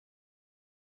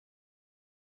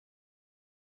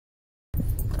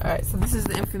Alright, so this is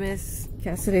the infamous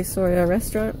Casa, soria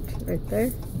restaurant right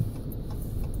there.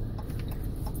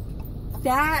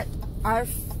 That, our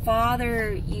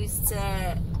father used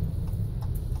to,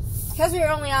 because we were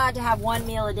only allowed to have one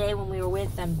meal a day when we were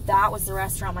with them, that was the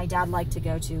restaurant my dad liked to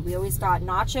go to. We always got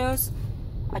nachos,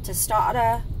 a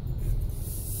tostada.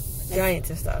 A giant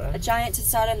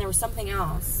tostada, and there was something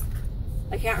else.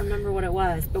 I can't remember what it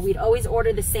was, but we'd always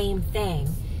order the same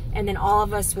thing, and then all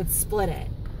of us would split it.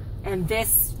 And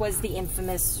this was the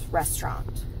infamous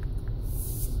restaurant.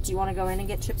 Do you want to go in and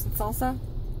get chips and salsa?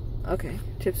 Okay,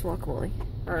 chips and guacamole.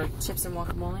 Or chips and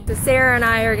guacamole? So Sarah and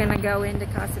I are going to go into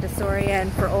Casa Soria,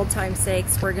 and for old time's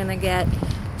sakes, we're going to get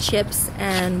chips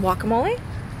and guacamole.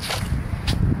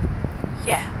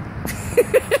 Yeah.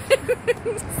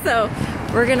 So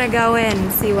we're going to go in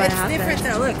and see what happens. It's different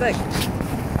though, look.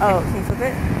 Oh, can you flip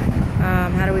it?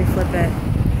 How do we flip it?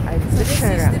 So this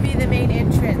used to be the main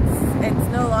entrance. It's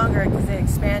no longer because they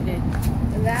expanded.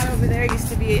 And that over there used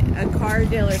to be a car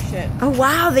dealership. Oh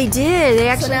wow, they did. They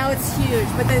actually. So now it's huge.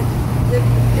 But this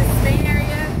main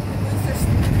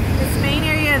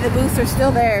area, the booths are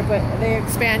still there, but they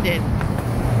expanded.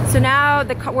 So now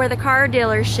where the car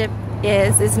dealership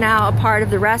is now a part of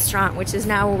the restaurant, which is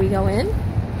now where we go in.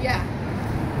 Yeah.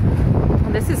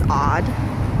 Well, this is odd.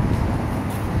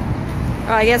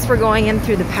 Oh, I guess we're going in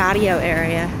through the patio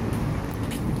area.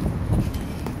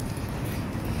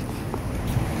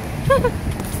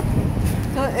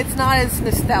 So it's not as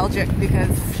nostalgic because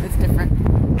it's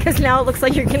different. Because now it looks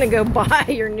like you're gonna go buy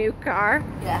your new car.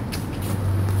 Yeah.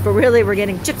 But really, we're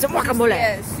getting chips and guacamole.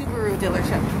 Yeah, Subaru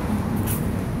dealership.